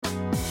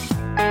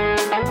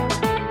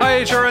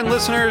HRN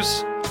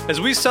listeners.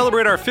 As we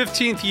celebrate our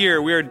 15th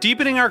year, we are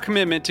deepening our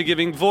commitment to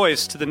giving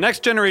voice to the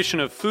next generation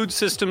of food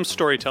systems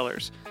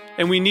storytellers,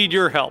 and we need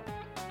your help.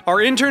 Our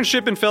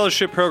internship and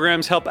fellowship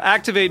programs help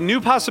activate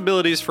new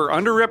possibilities for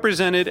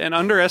underrepresented and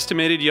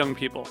underestimated young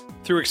people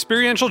through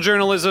experiential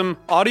journalism,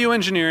 audio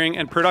engineering,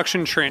 and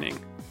production training.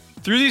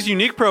 Through these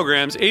unique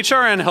programs,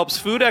 HRN helps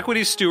food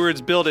equity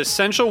stewards build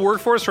essential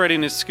workforce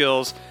readiness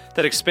skills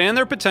that expand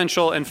their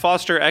potential and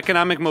foster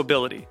economic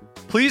mobility.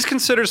 Please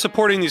consider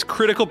supporting these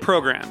critical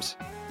programs.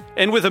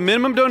 And with a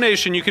minimum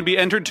donation, you can be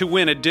entered to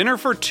win a dinner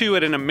for two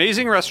at an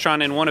amazing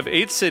restaurant in one of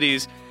 8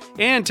 cities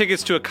and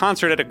tickets to a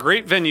concert at a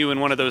great venue in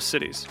one of those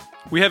cities.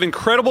 We have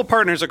incredible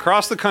partners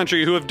across the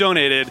country who have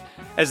donated,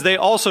 as they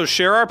also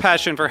share our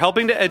passion for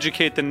helping to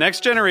educate the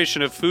next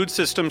generation of food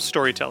systems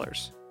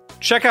storytellers.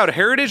 Check out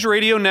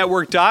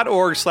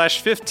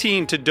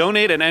heritageradionetwork.org/15 to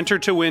donate and enter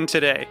to win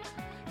today.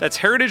 That's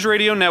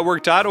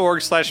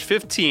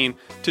heritageradionetwork.org/15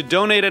 to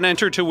donate and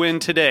enter to win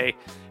today.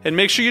 And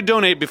make sure you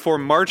donate before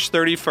March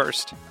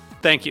 31st.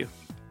 Thank you.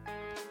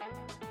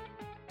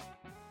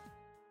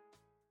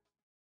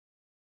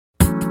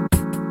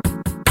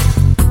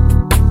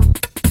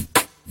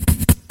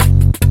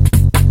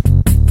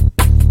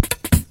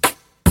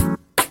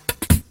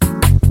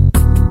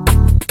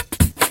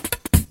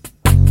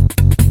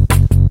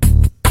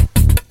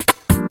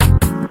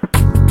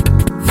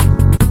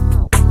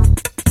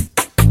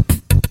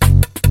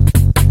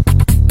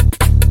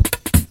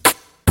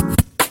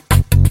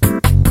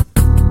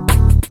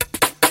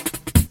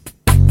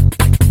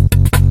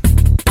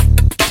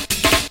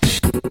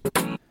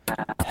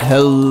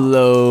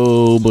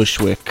 Hello,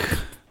 Bushwick.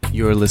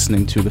 You're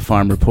listening to The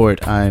Farm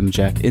Report. I'm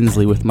Jack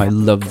Inslee with my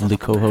lovely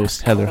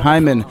co-host, Heather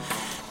Hyman.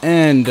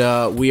 And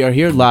we are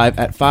here live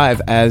at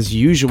 5 as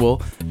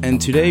usual.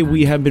 And today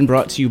we have been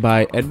brought to you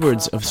by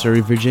Edwards of Surrey,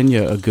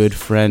 Virginia, a good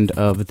friend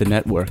of the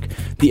network.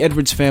 The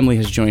Edwards family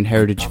has joined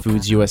Heritage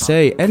Foods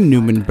USA and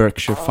Newman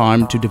Berkshire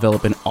Farm to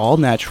develop an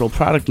all-natural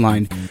product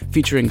line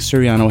featuring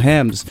Suriano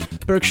hams,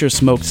 Berkshire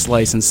smoked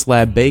slice and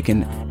slab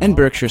bacon, and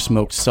Berkshire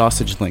smoked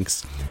sausage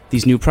links.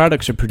 These new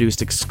products are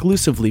produced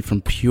exclusively from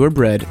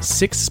purebred,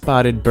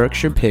 6-spotted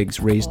Berkshire pigs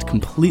raised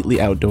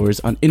completely outdoors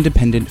on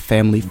independent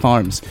family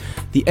farms.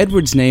 The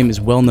Edwards name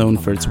is well known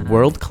for its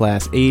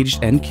world-class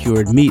aged and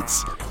cured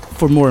meats.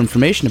 For more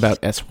information about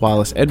S.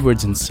 Wallace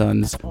Edwards &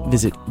 Sons,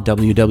 visit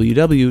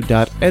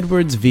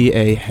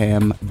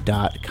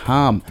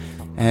www.edwardsvaham.com.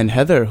 And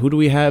Heather, who do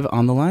we have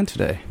on the line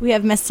today? We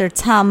have Mr.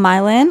 Tom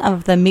Mylan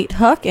of the Meat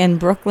Hook in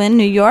Brooklyn,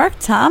 New York.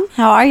 Tom,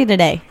 how are you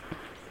today?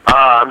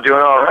 I'm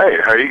doing all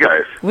right. How are you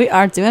guys? We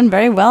are doing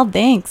very well,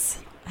 thanks.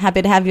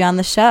 Happy to have you on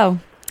the show.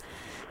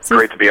 So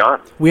great to be on.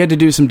 We had to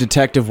do some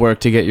detective work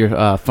to get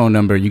your phone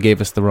number. You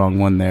gave us the wrong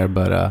one there,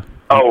 but...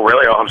 Oh,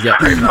 really? Oh, I'm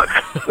sorry.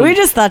 We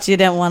just thought you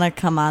didn't want to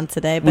come on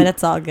today, but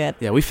it's all good.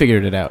 Yeah, we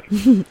figured it out.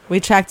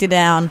 We tracked you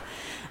down.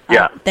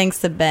 Yeah. Thanks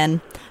to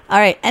Ben. All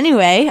right.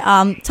 Anyway,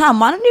 Tom,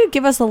 why don't you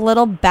give us a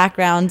little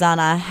background on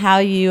how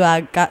you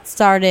got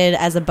started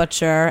as a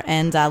butcher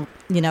and,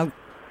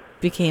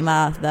 became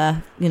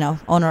the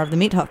owner of the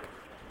Meat Hook?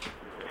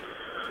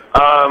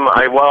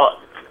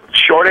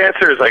 Short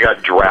answer is I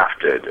got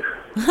drafted.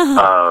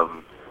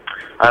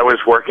 I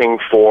was working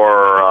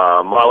for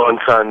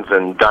Mylan & Sons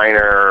and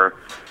Diner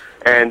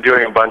and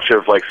doing a bunch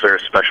of sort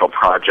of special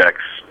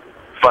projects,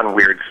 fun,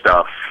 weird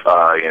stuff,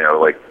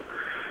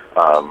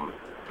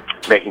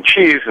 making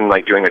cheese and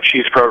doing a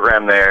cheese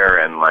program there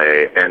and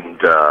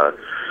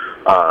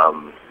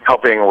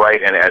helping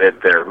write and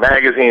edit their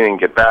magazine and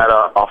get that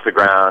off the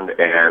ground,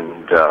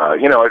 and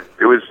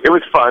it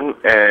was fun,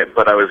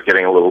 but I was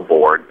getting a little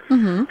bored,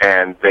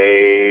 and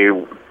they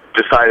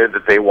decided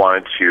that they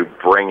wanted to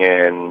bring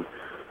in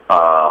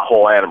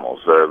whole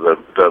animals.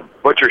 The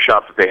butcher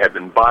shop that they had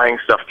been buying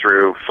stuff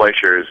through,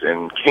 Fleischer's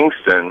in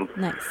Kingston,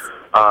 nice.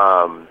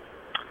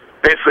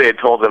 Basically had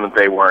told them that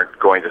they weren't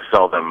going to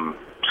sell them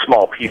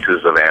small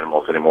pieces of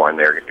animals anymore, and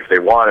if they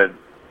wanted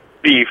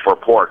beef or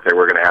pork, they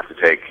were going to have to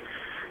take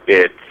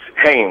its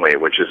hanging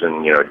weight, which is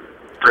in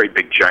very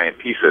big giant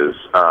pieces.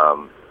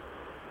 I'm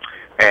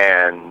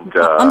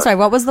sorry,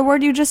 what was the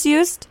word you just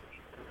used?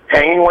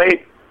 Hanging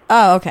weight.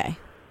 Oh, okay.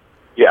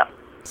 Yeah.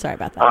 Sorry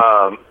about that.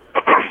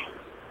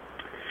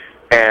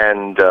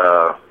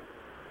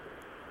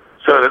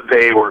 So that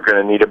they were going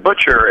to need a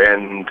butcher,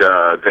 and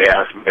they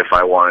asked me if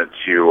I wanted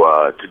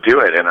to do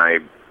it, and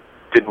I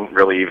didn't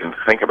really even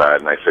think about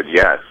it, and I said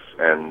yes,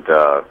 and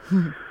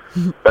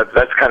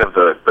that's kind of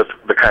the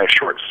kind of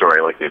short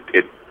story.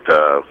 It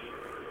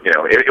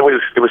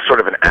was sort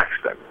of an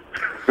accident.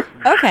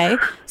 Okay,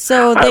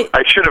 so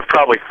I should have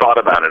probably thought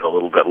about it a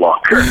little bit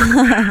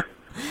longer.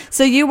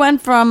 So you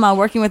went from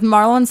working with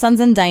Mylan &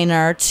 Sons and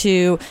Diner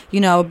to,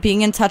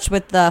 being in touch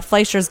with the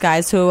Fleischer's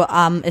guys, who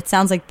it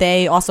sounds like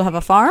they also have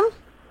a farm?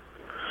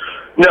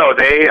 No,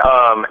 they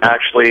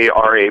actually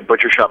are a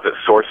butcher shop that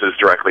sources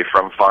directly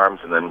from farms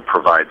and then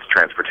provides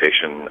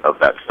transportation of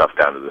that stuff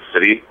down to the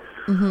city.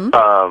 Mm-hmm.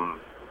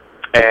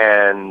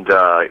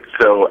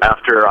 So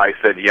after I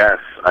said yes,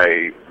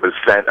 I was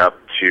sent up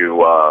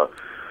to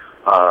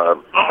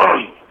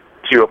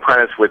to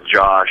apprentice with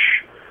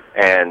Josh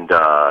and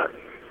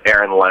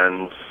Aaron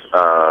Lenz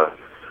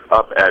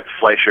up at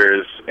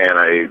Fleischer's, and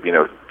I,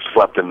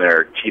 slept in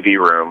their TV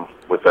room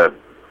with a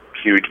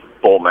huge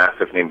bull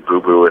mastiff named Boo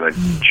Boo and a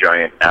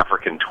giant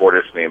African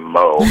tortoise named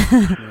Mo,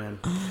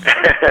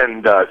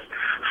 and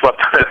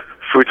slept on a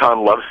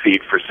futon love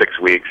seat for 6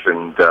 weeks,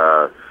 and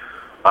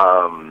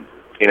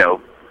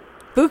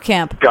boot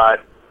camp.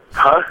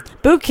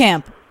 Boot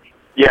camp.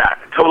 Yeah,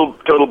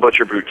 total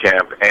butcher boot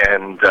camp,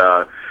 and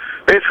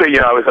basically,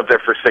 I was up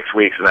there for 6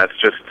 weeks, and that's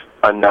just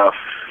enough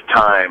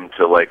time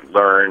to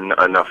learn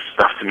enough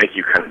stuff to make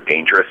you kind of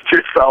dangerous to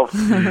yourself.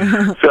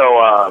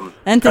 So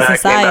and to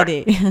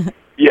society. And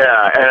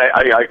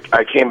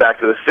I came back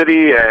to the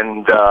city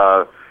and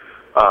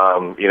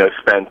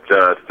spent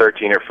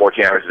 13 or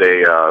 14 hours a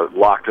day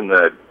locked in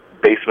the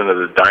basement of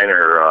the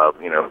diner,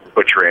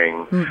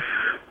 butchering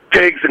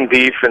pigs and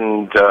beef,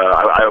 and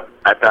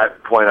at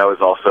that point I was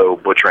also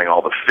butchering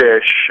all the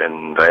fish,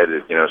 and I had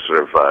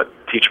to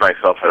teach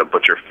myself how to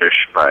butcher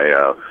fish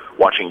by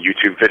watching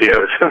YouTube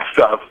videos and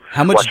stuff.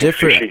 How much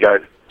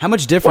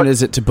different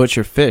is it to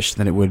butcher fish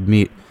than it would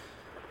meat?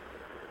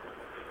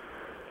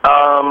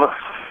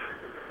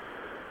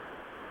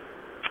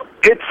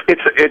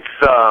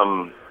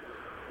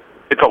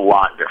 It's a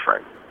lot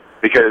different,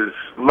 because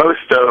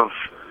most of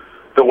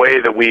the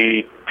way that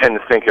we tend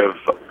to think of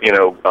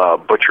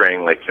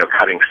butchering,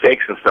 cutting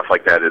steaks and stuff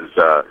like that, is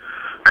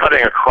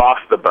cutting across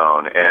the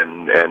bone,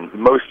 and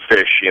most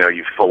fish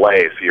you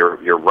fillet, so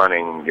you're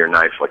running your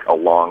knife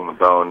along the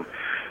bone,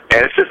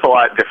 and it's just a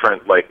lot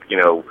different.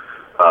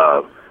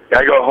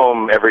 I go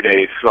home every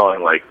day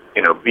smelling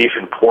beef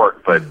and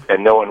pork,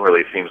 and no one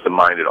really seems to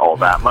mind it all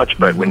that much.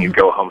 But when you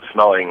go home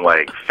smelling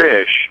like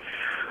fish,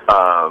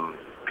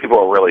 people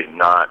are really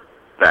not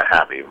that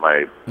happy.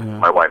 My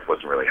wife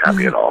wasn't really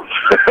happy at all.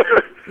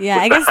 Yeah,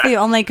 I guess the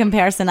only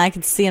comparison I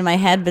could see in my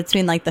head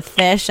between the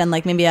fish and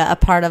maybe a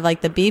part of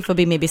the beef would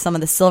be maybe some of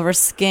the silver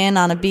skin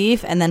on a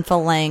beef and then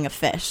filleting a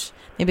fish.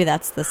 Maybe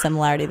that's the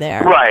similarity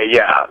there. Right,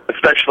 yeah.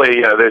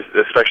 Especially, there's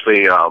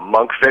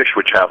monkfish,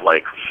 which have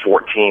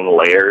 14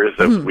 layers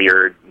of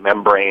weird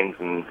membranes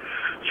and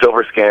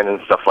silver skin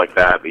and stuff like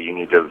that you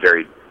need to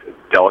very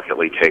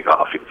delicately take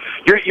off.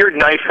 Your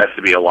knife has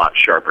to be a lot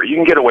sharper. You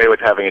can get away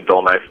with having a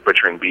dull knife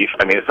butchering beef.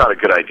 I mean, it's not a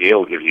good idea.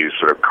 It'll give you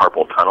sort of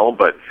carpal tunnel,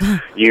 but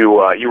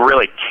you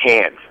really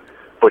can't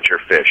butcher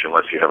fish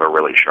unless you have a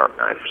really sharp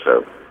knife.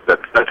 So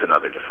that's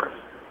another difference.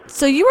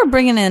 So you were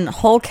bringing in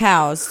whole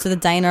cows to the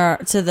diner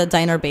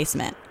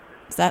basement.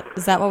 Is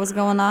that what was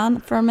going on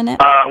for a minute?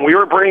 We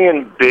were bringing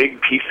in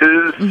big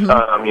pieces,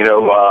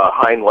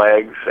 hind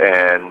legs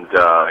and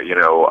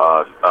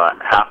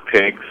half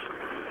pigs,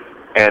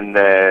 and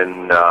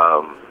then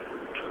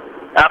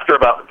after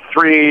about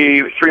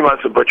three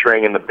months of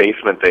butchering in the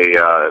basement, they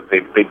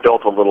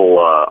built a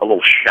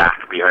little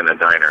shack behind the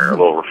diner, a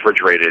little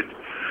refrigerated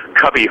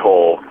cubby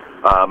hole,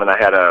 and I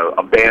had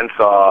a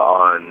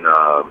bandsaw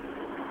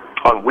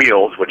on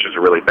wheels, which is a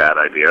really bad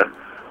idea.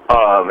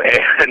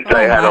 And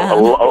I had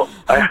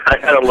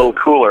a little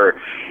cooler,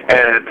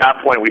 and at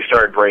that point we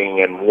started bringing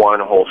in one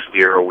whole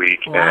steer a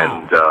week.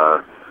 Wow. And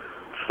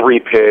 3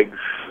 pigs,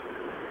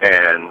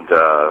 and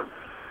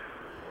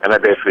I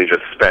basically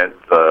just spent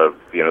the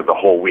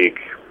whole week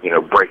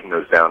breaking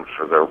those down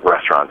for the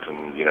restaurants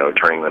and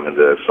turning them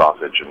into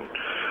sausage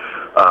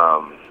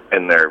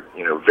and their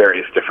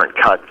various different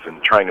cuts,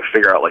 and trying to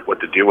figure out what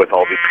to do with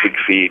all these pig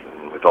feet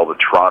and with all the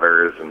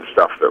trotters and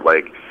stuff that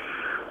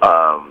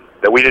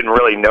that we didn't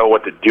really know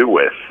what to do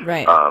with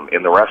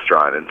in the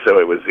restaurant. And so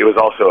it was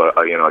also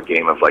a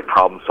game of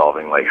problem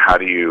solving. How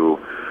do you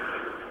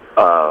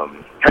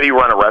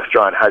run a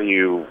restaurant? How do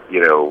you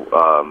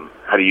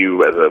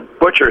as a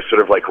butcher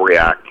sort of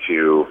react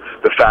to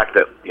the fact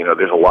that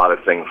there's a lot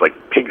of things like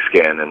pig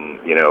skin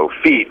and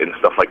feet and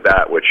stuff like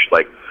that, which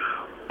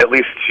at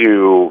least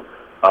to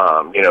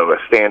a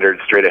standard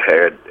straight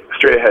ahead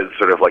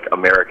sort of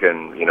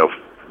American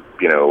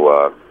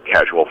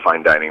casual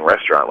fine dining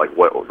restaurant,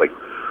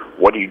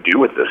 what do you do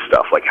with this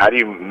stuff? How do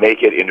you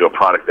make it into a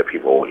product that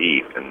people will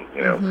eat? And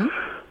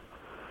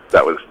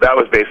that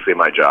was basically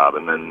my job.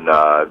 And then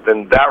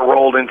that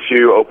rolled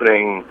into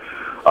opening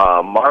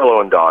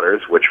Marlowe and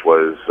Daughters, which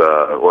was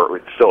or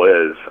it still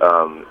is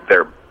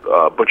their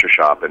butcher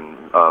shop. And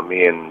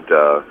me and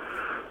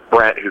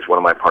Brent, who's one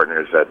of my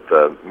partners at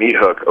Meat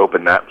Hook,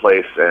 opened that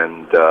place.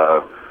 And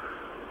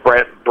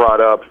Brent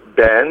brought up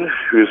Ben,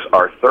 who's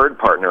our third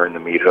partner in the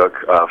Meat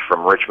Hook,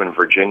 from Richmond,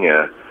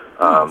 Virginia.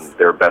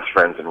 They're best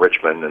friends in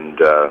Richmond, and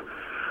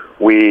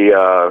we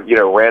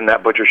ran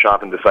that butcher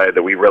shop and decided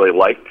that we really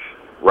liked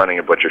running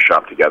a butcher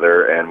shop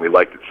together, and we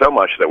liked it so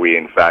much that we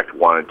in fact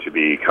wanted to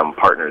become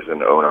partners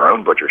and own our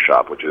own butcher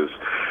shop, which has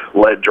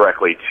led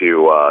directly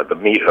to the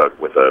Meat Hook,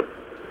 with a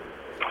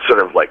sort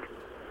of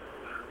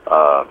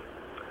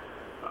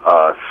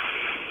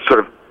sort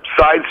of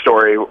side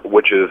story,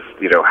 which is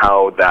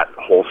how that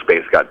whole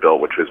space got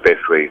built, which was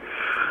basically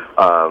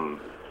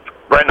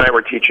Brett and I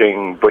were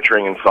teaching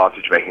butchering and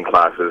sausage making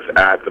classes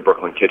at the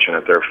Brooklyn Kitchen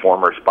at their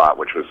former spot,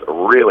 which was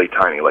really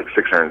tiny, like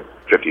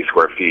 650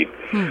 square feet.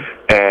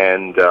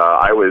 And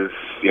I was,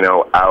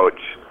 out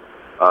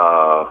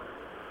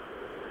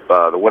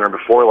the winter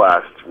before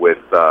last with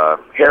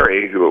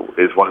Harry, who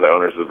is one of the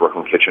owners of the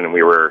Brooklyn Kitchen, and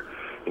we were,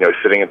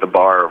 sitting at the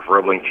bar of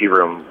Roebling Tea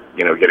Room,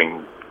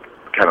 getting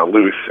kind of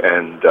loose,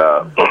 and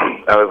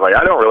I was like,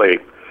 I don't really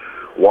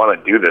want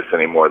to do this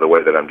anymore the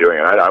way that I'm doing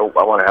it. I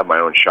want to have my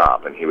own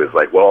shop. And he was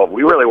like, well,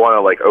 we really want to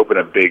like open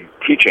a big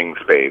teaching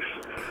space.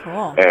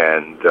 Cool.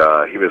 And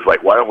he was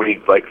like, why don't we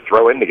like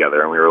throw in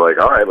together? And we were like,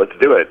 all right, let's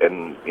do it.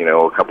 And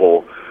a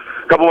couple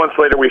months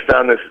later, we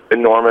found this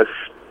enormous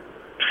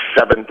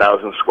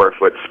 7,000 square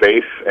foot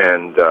space,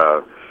 and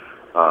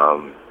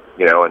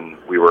and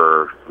we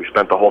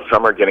spent the whole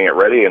summer getting it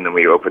ready, and then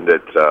we opened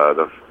it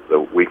the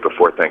week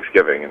before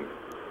Thanksgiving.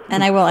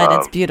 And I will add,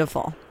 it's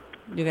beautiful.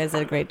 You guys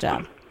did a great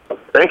job.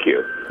 Thank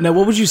you. Now,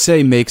 what would you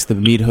say makes the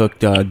Meat Hook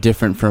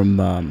different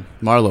from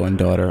Marlowe and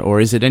Daughter, or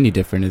is it any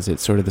different? Is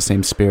it sort of the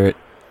same spirit?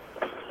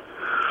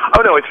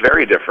 Oh no, it's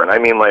very different. I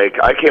mean, like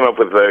I came up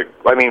with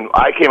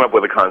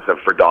the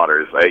concept for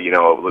Daughters.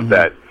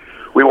 That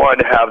we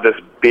wanted to have this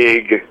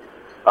big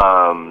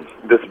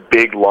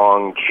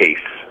long case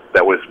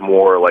that was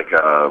more like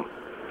a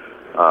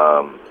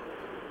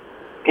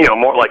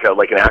more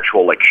like an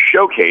actual like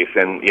showcase,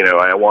 and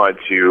I wanted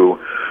to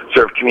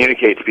sort of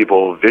communicate to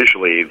people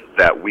visually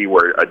that we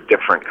were a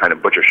different kind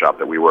of butcher shop,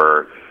 that we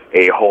were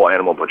a whole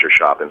animal butcher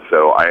shop. And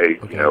so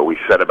we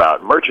set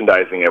about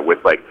merchandising it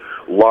with like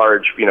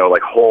large,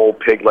 like whole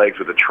pig legs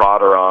with a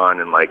trotter on,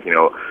 and like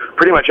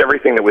pretty much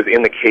everything that was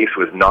in the case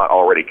was not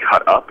already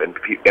cut up, and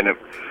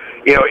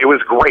it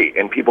was great,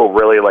 and people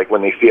really like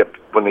when they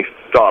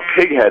saw a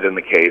pig head in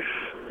the case.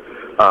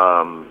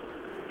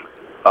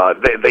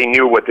 They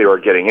knew what they were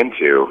getting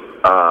into,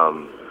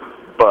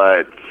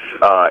 but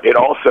it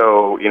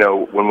also,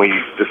 when we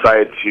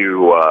decided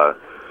to,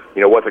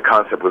 what the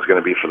concept was going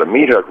to be for the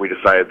Meat Hook, we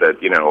decided that,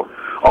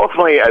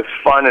 ultimately, as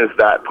fun as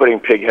that, putting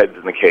pig heads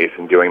in the case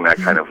and doing that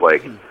kind of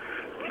like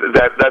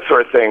that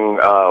sort of thing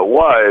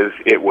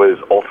it was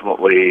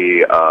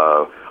ultimately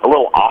a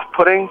little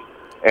off-putting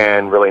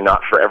and really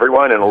not for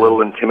everyone, and a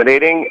little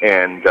intimidating.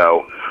 And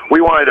we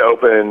wanted to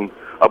open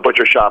a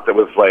butcher shop that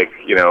was like,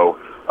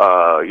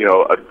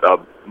 a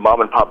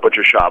mom-and-pop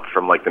butcher shop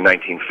from like the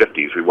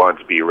 1950s. We wanted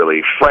to be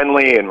really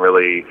friendly and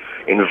really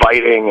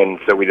inviting, and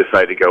so we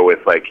decided to go with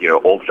like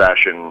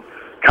old-fashioned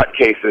cut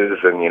cases,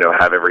 and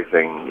have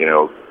everything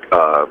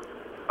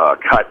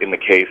cut in the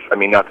case. I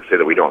mean, not to say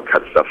that we don't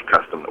cut stuff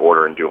custom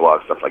order and do a lot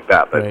of stuff like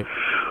that, but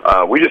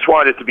right. We just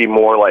wanted it to be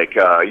more like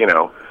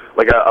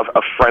like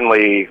a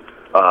friendly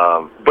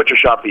butcher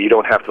shop that you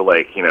don't have to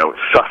like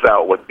suss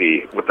out what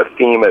the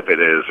theme of it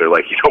is, or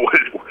like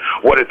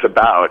what it's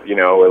about,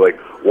 or like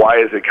why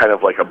is it kind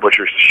of like a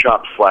butcher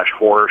shop /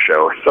 horror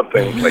show or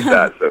something like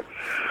that. So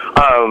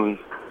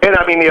and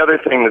I mean, the other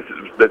thing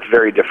that's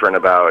very different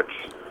about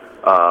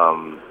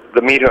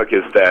the Meat Hook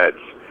is that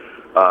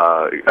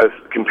as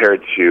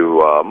compared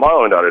to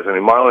Marlowe and Daughters, I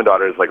mean, Marlowe and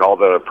Daughters, like all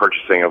the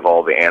purchasing of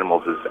all the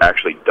animals is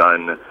actually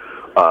done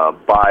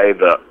by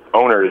the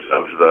owners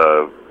of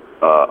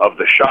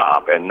the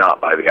shop, and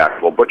not by the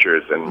actual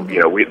butchers. And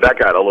that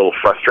got a little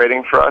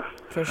frustrating for us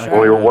when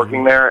we were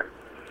working there,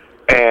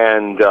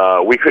 and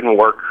we couldn't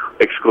work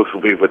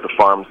exclusively with the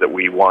farms that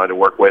we wanted to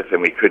work with,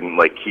 and we couldn't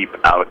like keep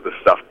out the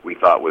stuff we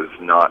thought was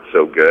not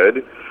so good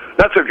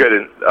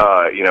in,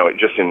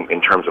 just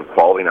in terms of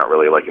quality, not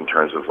really like in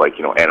terms of like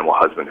animal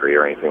husbandry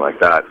or anything like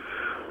that.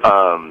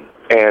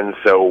 And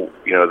so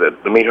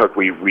the Meat Hook,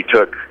 we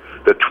took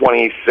the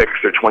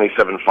 26 or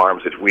 27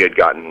 farms that we had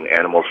gotten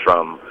animals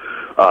from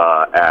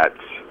at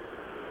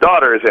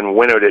Daughters and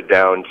winnowed it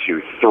down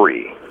to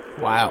 3.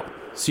 Wow.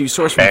 So you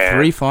source from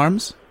 3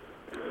 farms?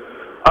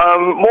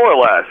 More or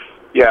less.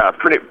 Yeah,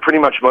 pretty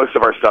much most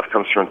of our stuff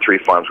comes from 3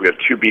 farms. We have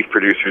 2 beef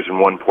producers and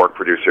 1 pork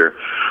producer.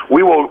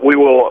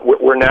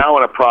 We're now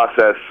in a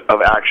process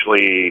of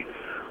actually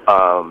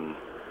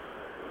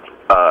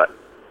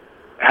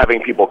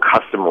having people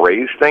custom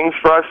raise things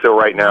for us. So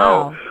right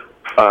now,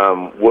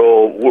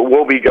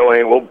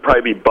 we'll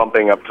probably be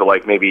bumping up to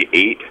like maybe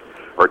 8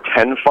 or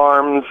 10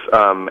 farms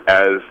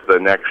as the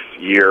next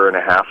year and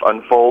a half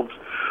unfolds.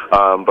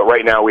 But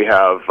right now we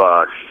have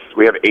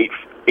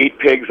 8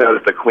 pigs out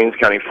at the Queens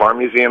County Farm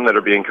Museum that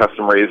are being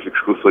custom raised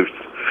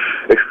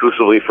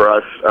exclusively for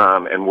us,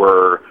 and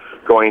we're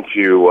going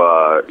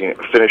to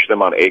finish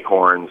them on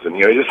acorns, and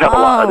just have a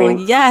lot. I mean,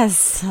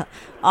 yes,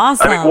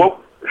 awesome. I mean,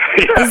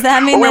 does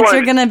that mean that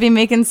you're going to be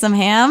making some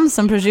ham,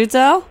 some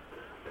prosciutto?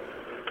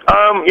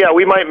 Yeah,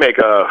 we might make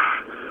a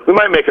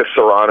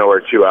Serrano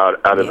or 2 out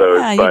of those.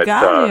 Yeah, you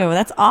got to.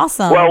 That's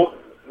awesome. Well,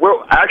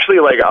 we're actually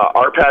like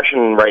our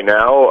passion right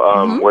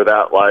now, where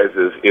that lies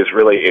is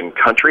really in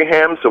country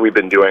ham. So we've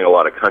been doing a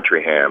lot of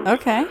country ham.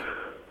 Okay.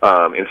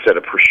 Instead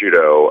of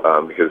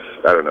prosciutto, because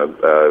I don't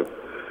know,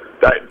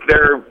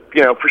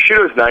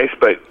 prosciutto is nice,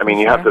 but I mean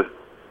you have to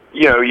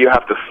you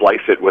have to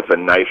slice it with a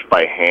knife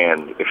by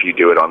hand if you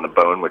do it on the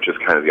bone, which is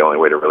kind of the only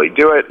way to really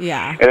do it.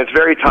 Yeah. And it's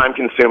very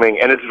time-consuming,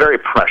 and it's very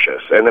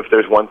precious. And if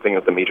there's one thing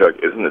that the meat hook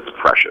isn't, it's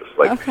precious.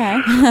 Like,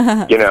 okay.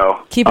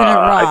 Keeping it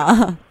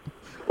raw.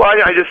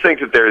 I just think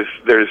that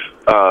there's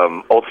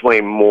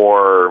ultimately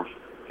more.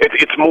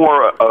 It's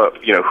more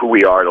who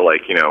we are to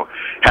like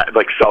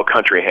sell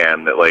country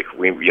ham that like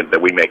we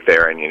make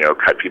there and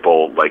cut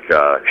people like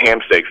ham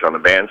steaks on the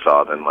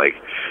bandsaw than like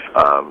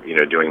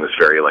doing this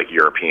very like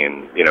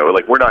European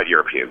like we're not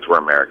Europeans, we're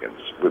Americans.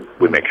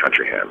 We make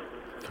country ham.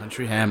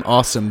 Country ham,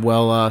 awesome.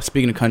 Well,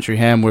 speaking of country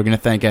ham, we're going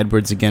to thank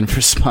Edwards again for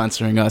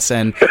sponsoring us,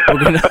 and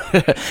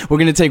we're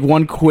gonna take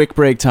one quick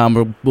break, Tom.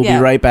 We'll be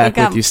right back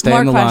with you. Stay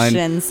on the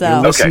line. So.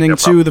 You're listening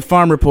to the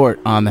Farm Report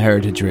on the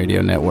Heritage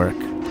Radio Network.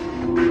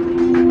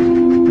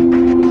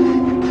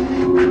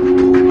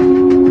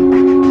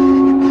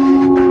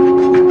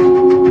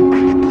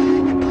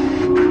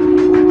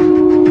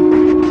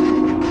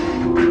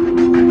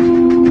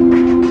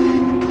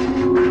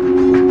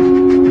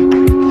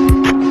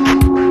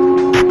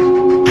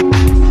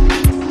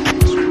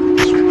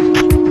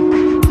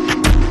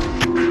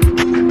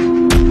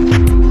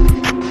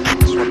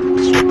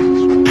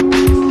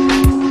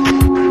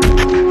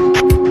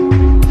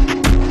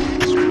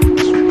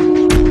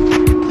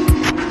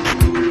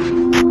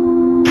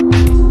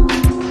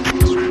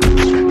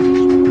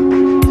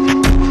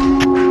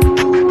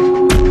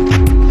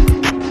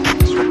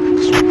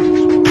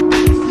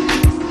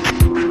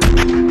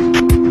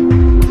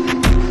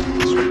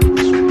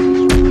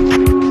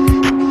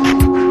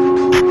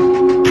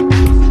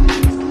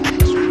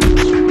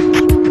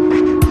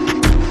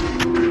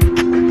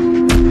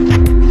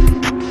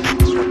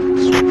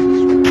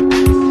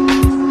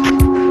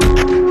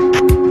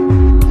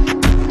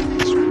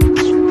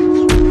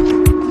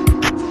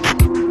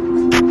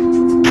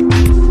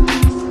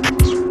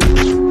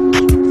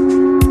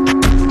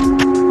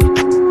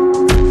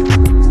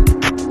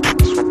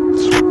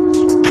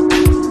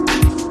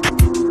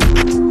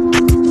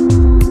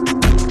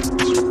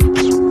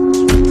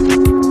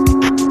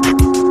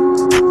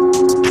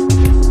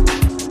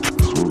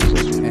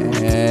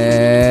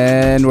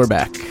 We're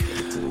back.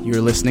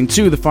 You're listening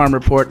to the Farm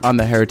Report on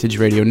the Heritage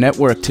Radio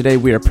Network. Today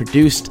we are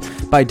produced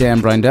by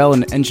Dan Brindell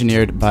and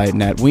engineered by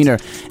Nat Wiener.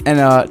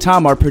 And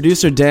Tom, our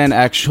producer Dan,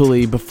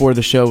 actually before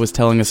the show was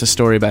telling us a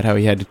story about how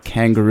he had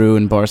kangaroo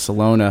in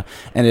Barcelona,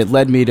 and it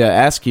led me to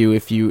ask you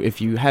if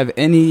you have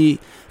any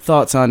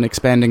thoughts on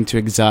expanding to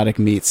exotic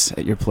meats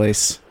at your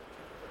place.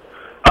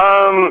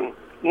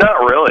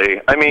 Not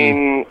really. I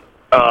mean,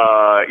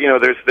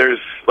 there's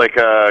like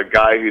a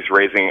guy who's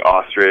raising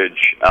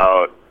ostrich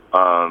out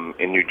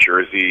in New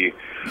Jersey.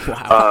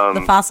 Wow.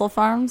 The Fossil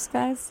Farms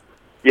guys?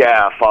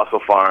 Yeah, Fossil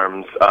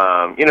Farms.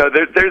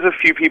 There's a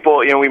few people,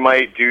 we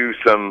might do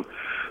some,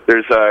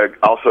 there's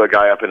also a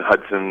guy up in the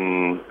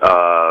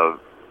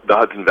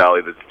Hudson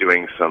Valley that's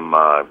doing some,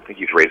 I think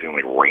he's raising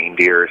like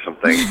reindeer or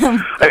something.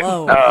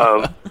 Whoa.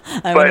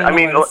 I don't know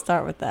where to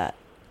start with that.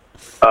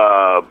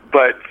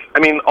 But, I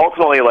mean,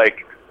 ultimately,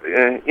 like,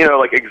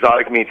 like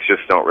exotic meats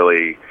just don't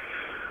really,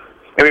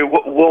 I mean,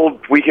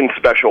 we can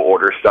special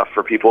order stuff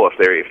for people if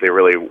they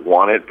really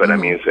want it, but I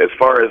mean, as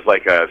far as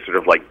like a sort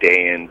of like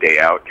day in, day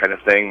out kind of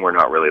thing, we're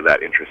not really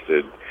that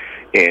interested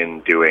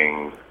in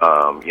doing,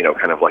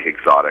 kind of like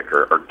exotic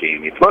or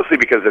game meats, mostly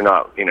because they're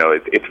not,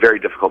 it's very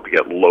difficult to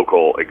get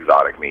local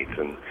exotic meats.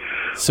 And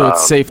so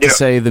it's safe to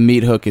say the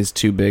meat hook is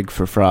too big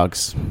for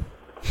frogs.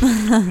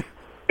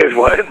 Is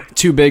what?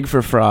 Too big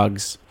for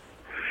frogs.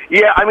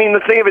 Yeah, I mean,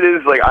 the thing of it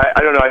is, like,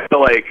 I don't know, I feel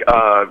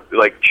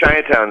like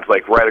Chinatown's,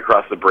 like, right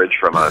across the bridge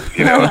from us,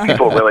 if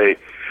people really,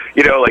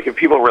 like, if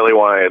people really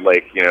want to,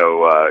 like,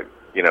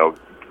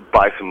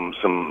 buy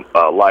some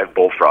live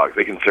bullfrogs,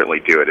 they can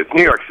certainly do it. It's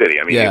New York City.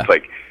 I mean, It's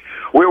like,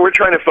 we're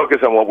trying to focus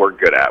on what we're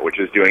good at, which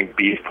is doing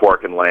beef,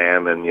 pork, and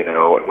lamb, and, and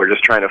we're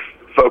just trying to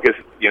focus,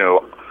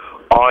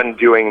 on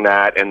doing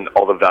that and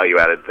all the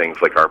value-added things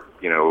like our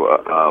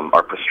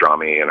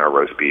pastrami and our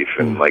roast beef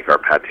and like our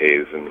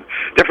pâtés and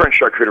different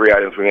charcuterie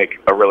items. We make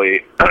a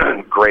really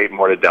great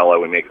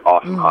mortadella. We make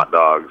awesome hot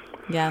dogs.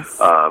 Yes.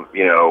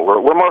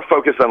 We're more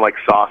focused on like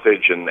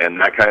sausage and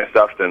that kind of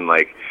stuff than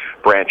like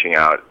branching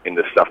out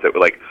into stuff that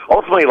like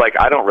ultimately like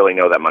I don't really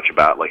know that much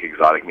about like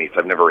exotic meats.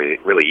 I've never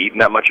really eaten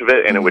that much of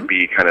it, and it would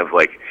be kind of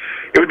like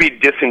it would be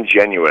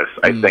disingenuous,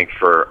 I think,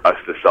 for us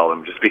to sell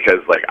them just because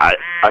like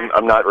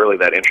I'm not really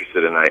that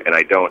interested and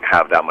I don't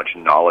have that much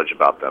knowledge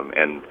about them.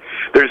 And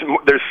there's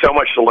so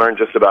much to learn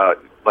just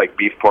about like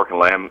beef, pork, and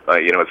lamb.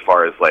 As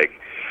far as like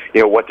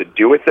what to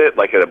do with it,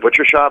 like at a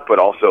butcher shop, but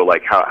also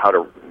like how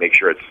to make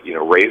sure it's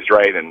raised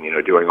right, and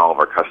doing all of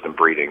our custom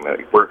breeding.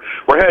 We're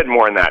headed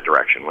more in that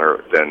direction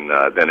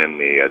than in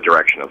the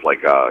direction of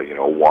like a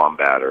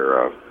wombat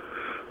or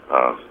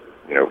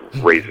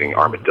raising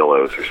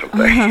armadillos or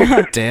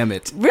something. Damn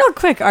it! Real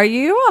quick, are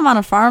you on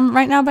a farm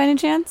right now by any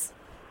chance?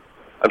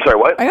 I'm sorry,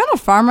 what? Are you on a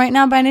farm right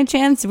now by any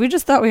chance? We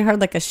just thought we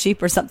heard like a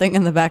sheep or something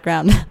in the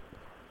background.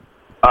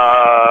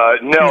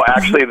 No,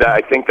 actually,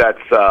 I think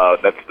that's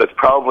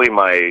probably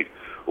my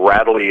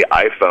rattly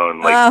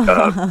iPhone,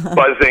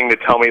 buzzing to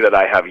tell me that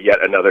I have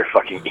yet another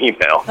fucking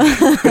email.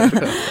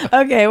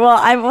 Okay, well,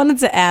 I wanted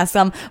to ask,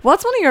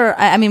 what's one of your,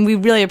 I mean, we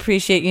really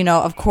appreciate,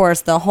 of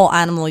course, the whole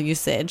animal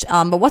usage,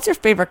 but what's your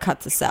favorite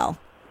cut to sell?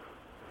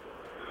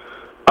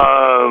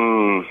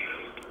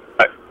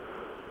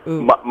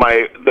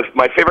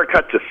 My favorite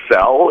cut to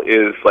sell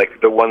is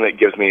like the one that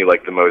gives me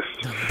like the most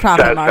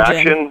profit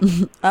satisfaction.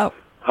 Margin. Oh,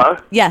 huh?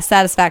 Yeah,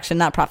 satisfaction,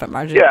 not profit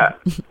margin. Yeah.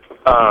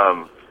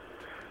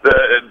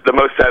 The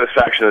most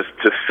satisfaction is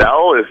to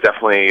sell is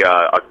definitely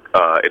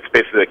it's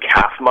basically the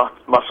calf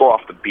muscle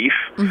off the beef,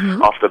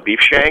 off the beef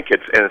shank.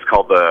 It's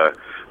called the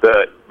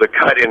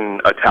cut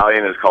in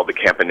Italian is called the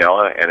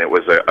campanella, and it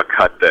was a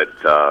cut that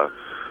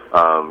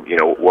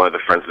one of the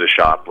friends of the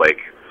shop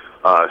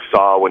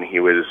saw when he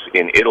was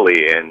in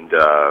Italy, and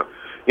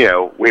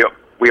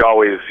we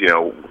always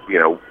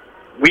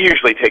we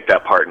usually take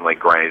that part and like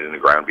grind it into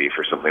ground beef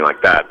or something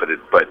like that.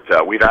 But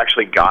we've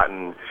actually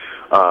gotten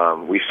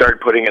we started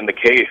putting it in the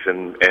case,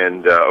 and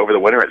over the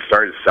winter it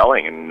started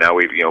selling, and now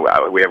we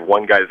have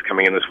one guy that's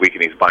coming in this week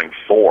and he's buying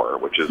 4,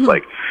 which is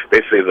like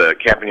basically the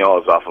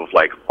campanella is off of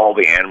like all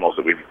the animals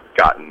that we've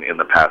gotten in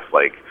the past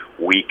like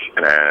week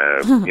and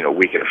a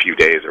few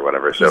days or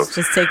whatever. So he's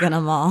just taking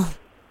them all.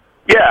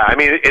 Yeah, I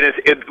mean,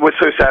 what's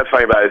so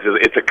satisfying about it is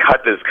it's a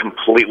cut that's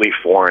completely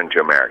foreign to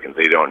Americans.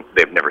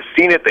 They've never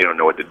seen it. They don't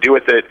know what to do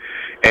with it,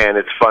 and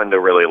it's fun to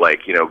really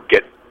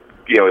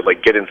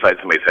get inside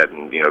somebody's head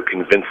and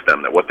convince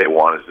them that what they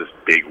want is this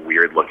big,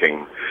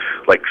 weird-looking,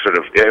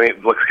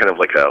 it looks kind of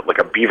like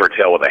a beaver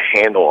tail with a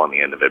handle on the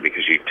end of it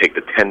because you take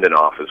the tendon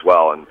off as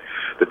well, and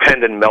the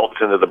tendon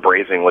melts into the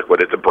braising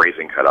liquid. It's a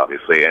braising cut,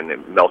 obviously, and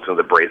it melts into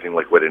the braising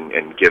liquid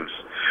and gives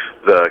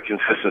the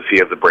consistency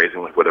of the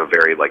braising liquid a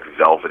very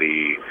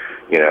velvety,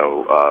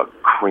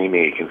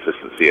 creamy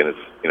consistency, and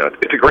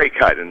it's a great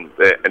cut, and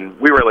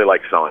we really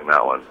like selling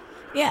that one.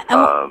 Yeah.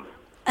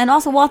 And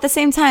also, at the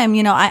same time,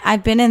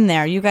 I've been in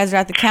there. You guys are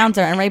at the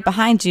counter, and right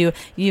behind you,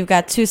 you've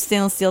got 2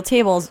 stainless steel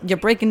tables. You're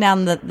breaking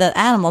down the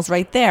animals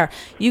right there.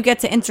 You get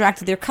to interact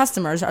with your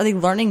customers. Are they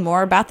learning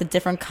more about the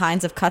different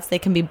kinds of cuts they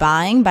can be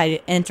buying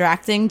by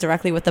interacting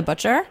directly with the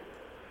butcher?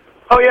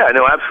 Oh yeah,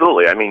 no,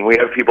 absolutely. I mean, we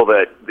have people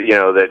that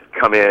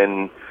come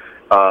in,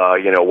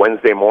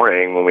 Wednesday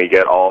morning when we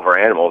get all of our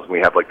animals, and we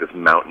have like this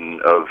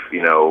mountain of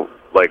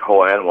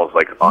whole animals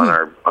on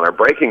our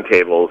breaking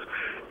tables.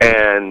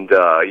 And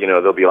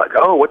they'll be like,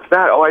 "Oh, what's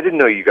that? Oh, I didn't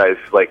know you guys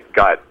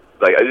got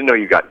I didn't know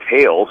you got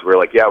tails." We're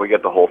like, "Yeah, we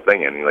get the whole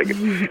thing." And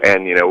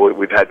and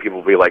we've had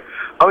people be like,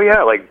 "Oh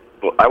yeah,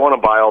 I want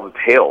to buy all the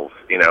tails,"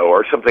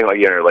 or something what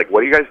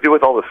do you guys do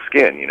with all the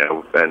skin,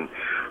 And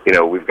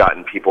we've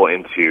gotten people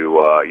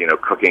into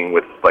cooking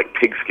with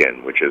pig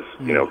skin, which is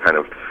kind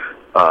of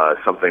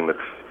something that's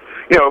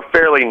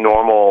fairly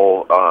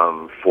normal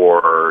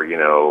for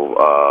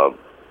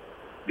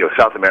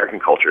South American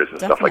cultures and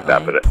Definitely. Stuff like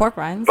that. But pork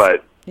rinds.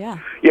 But yeah,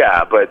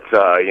 but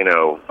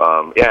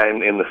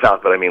in the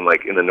South, but I mean,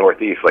 in the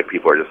Northeast,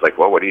 people are just like,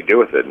 well, what do you do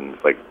with it? And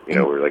it's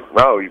we're like,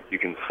 well, you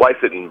can slice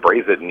it and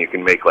braise it, and you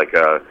can make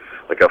a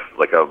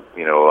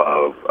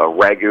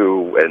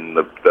ragu, and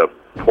the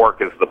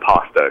pork is the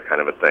pasta kind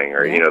of a thing,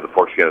 or the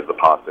pork skin is the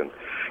pasta, and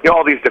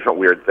all these different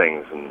weird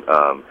things,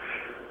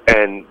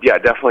 and yeah,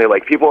 definitely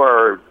people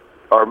are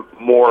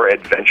more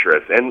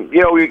adventurous, and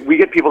we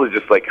get people to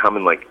just come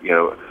and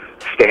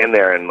stand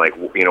there and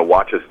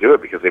watch us do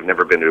it because they've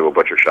never been to a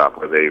butcher shop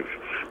where they've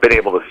been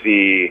able to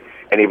see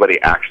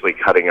anybody actually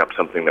cutting up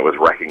something that was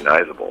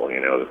recognizable.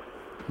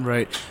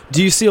 Right.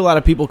 Do you see a lot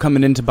of people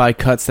coming in to buy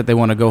cuts that they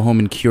want to go home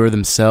and cure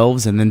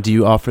themselves, and then do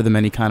you offer them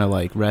any kind of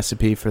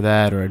recipe for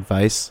that or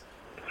advice?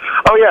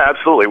 Oh yeah,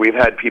 absolutely. We've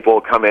had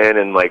people come in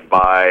and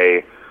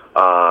buy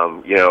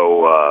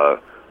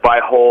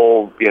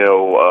whole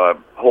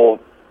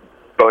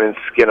bone and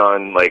skin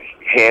on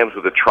hams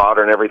with a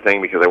trotter and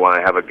everything because they want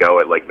to have a go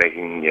at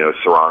making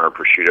sirloin or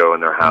prosciutto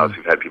in their house.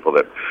 We've had people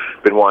that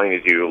have been wanting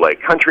to do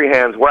country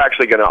hams. We're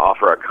actually going to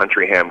offer a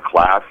country ham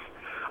class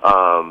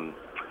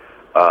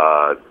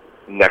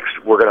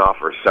next. We're going to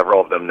offer several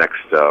of them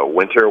next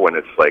winter when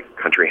it's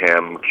country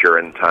ham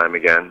curing time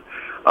again.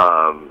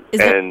 I'm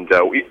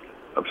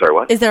sorry,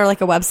 what? Is there a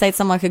website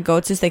someone could go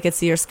to so they could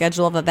see your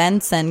schedule of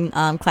events and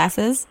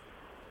classes?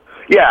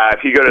 Yeah,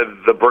 if you go to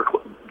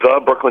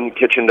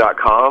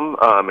thebrooklynkitchen.com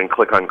and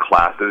click on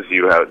classes,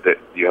 you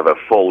have a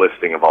full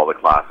listing of all the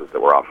classes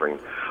that we're offering.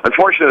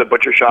 Unfortunately, the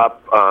butcher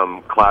shop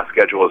class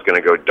schedule is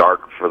going to go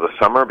dark for the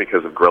summer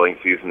because of grilling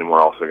season, and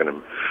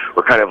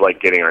we're kind of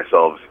getting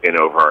ourselves in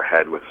over our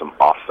head with some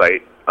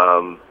off-site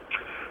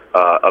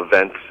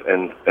events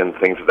and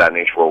things of that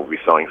nature where we'll be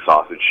selling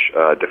sausage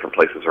different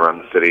places around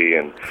the city.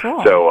 And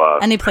cool. So,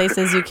 any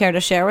places you care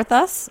to share with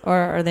us, or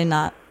are they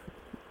not?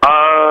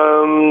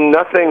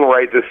 Nothing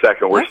right this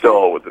second. We're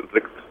still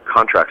the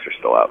contracts are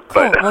still out.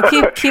 Cool. But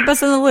Well, keep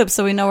us in the loop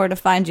so we know where to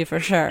find you for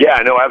sure. Yeah,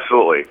 no,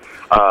 absolutely.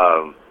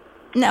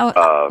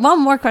 Now, one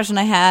more question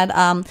I had.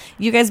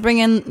 You guys bring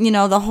in,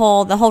 the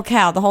whole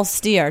cow, the whole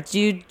steer. Do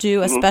you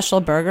do a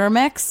special burger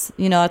mix?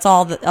 It's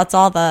all the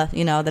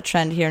the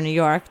trend here in New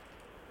York.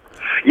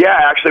 Yeah,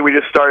 actually, we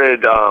just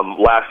started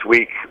last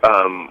week.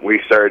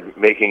 We started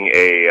making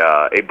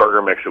a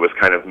burger mix that was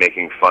kind of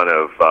making fun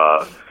of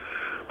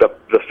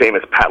the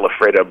famous Pat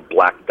LaFreda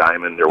Black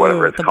Diamond or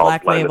whatever it's the called.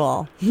 Black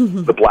Label.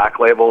 The Black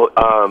Label.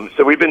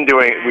 So we've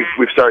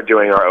started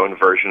doing our own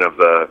version of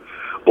the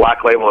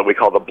Black Label that we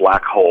call the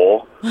Black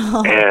Hole,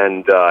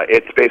 and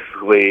it's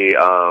basically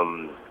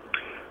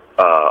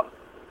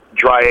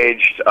dry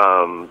aged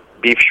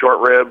beef short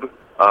rib.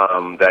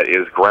 That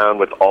is ground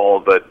with all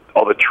the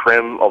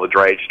trim, all the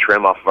dry aged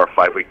trim off of our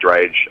 5-week dry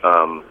age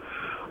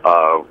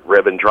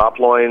rib and drop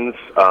loins,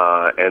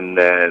 and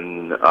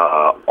then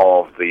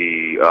all of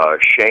the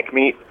shank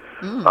meat.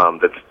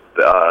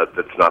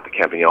 That's not the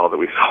Campagnola that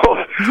we sold.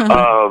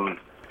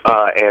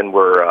 And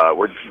we're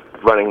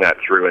running that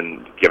through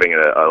and giving it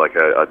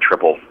a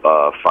triple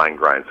fine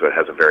grind, so it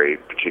has a very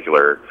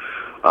particular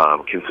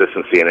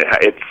consistency, and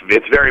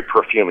it's very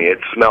perfumey. It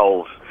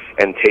smells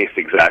and tastes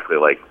exactly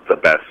like the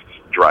best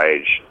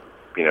dry-aged,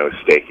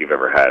 steak you've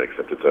ever had,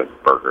 except it's a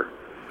burger.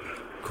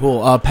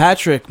 Cool.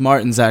 Patrick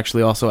Martins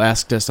actually also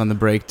asked us on the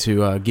break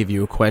to give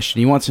you a question.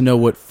 He wants to know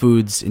what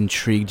foods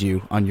intrigued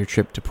you on your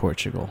trip to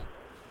Portugal.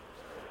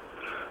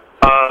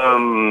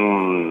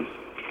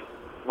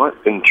 What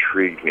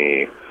intrigued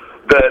me?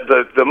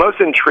 The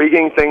most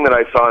intriguing thing that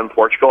I saw in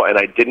Portugal, and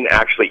I didn't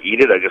actually eat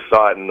it, I just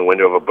saw it in the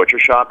window of a butcher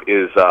shop,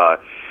 is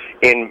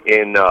in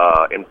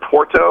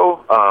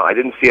Porto. I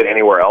didn't see it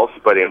anywhere else,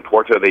 but in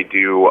Porto they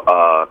do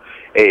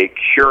a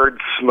cured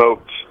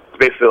smoked,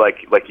 basically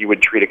like you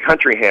would treat a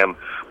country ham,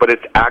 but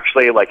it's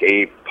actually like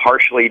a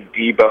partially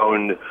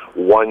deboned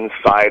one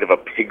side of a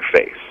pig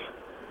face.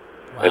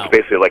 Wow. It's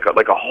basically like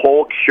a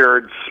whole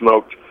cured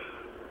smoked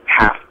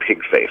half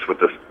pig face with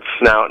the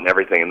snout and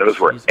everything, and those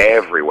were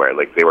everywhere.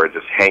 Like they were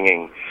just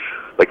hanging,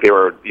 like they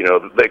were,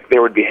 they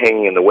would be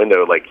hanging in the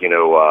window, like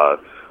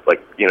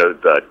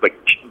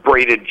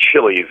braided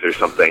chilies or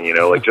something,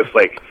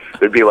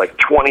 there'd be like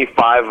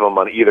 25 of them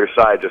on either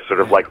side, just sort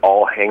of like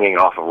all hanging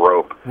off a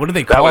rope. What do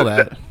they call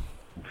that?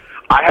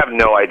 I have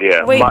no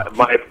idea. Wait.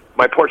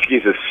 My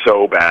Portuguese is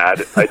so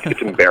bad.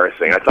 It's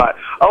embarrassing. I thought,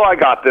 I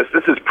got this.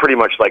 This is pretty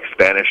much like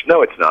Spanish.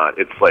 No, it's not.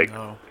 It's like,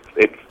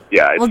 it's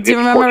do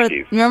you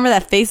Portuguese. remember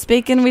that face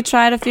bacon we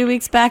tried a few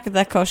weeks back at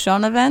that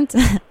Cochon event?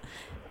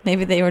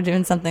 Maybe they were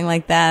doing something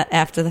like that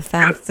after the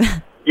fact.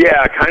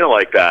 Yeah, kind of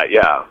like that,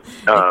 yeah.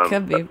 It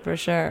could be, for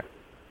sure.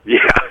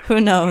 Yeah. Who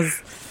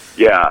knows?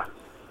 Yeah.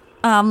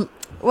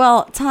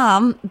 Well,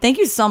 Tom, thank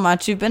you so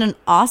much. You've been an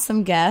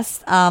awesome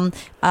guest.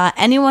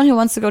 Anyone who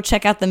wants to go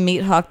check out the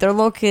Meat Hook, they're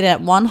located at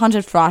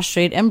 100 Frost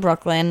Street in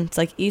Brooklyn. It's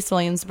like East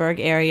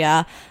Williamsburg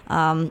area.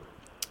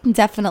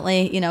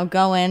 Definitely,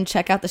 go in,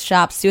 check out the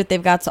shop, see what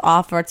they've got to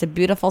offer. It's a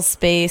beautiful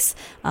space.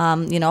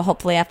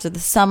 Hopefully after the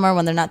summer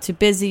when they're not too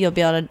busy, you'll be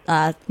able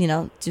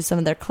to, do some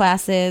of their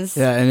classes.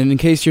 Yeah, and in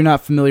case you're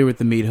not familiar with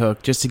the Meat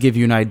Hook, just to give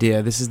you an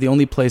idea, this is the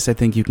only place I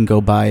think you can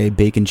go buy a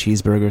bacon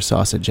cheeseburger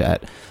sausage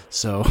at.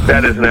 So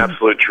that is an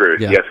absolute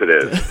truth. Yeah. Yes, it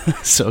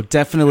is. So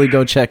definitely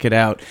go check it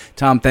out.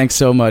 Tom, thanks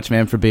so much,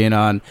 man, for being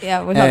on.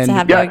 Yeah, we'd hope to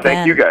have you again.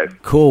 Thank you guys.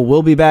 Cool.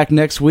 We'll be back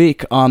next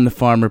week on the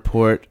Farm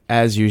Report,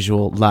 as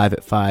usual, live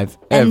at 5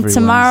 every And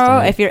tomorrow,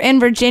 Wednesday. if you're in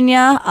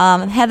Virginia,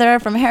 Heather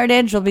from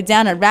Heritage will be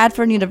down at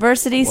Radford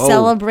University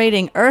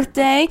celebrating Earth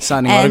Day.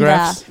 Signing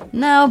autographs?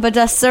 No, but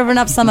just serving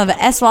up some of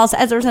Eswald's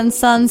Ezerton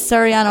Sons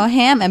Suriano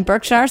ham and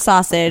Berkshire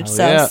sausage.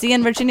 See you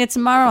in Virginia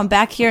tomorrow and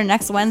back here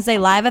next Wednesday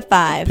live at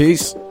 5.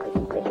 Peace.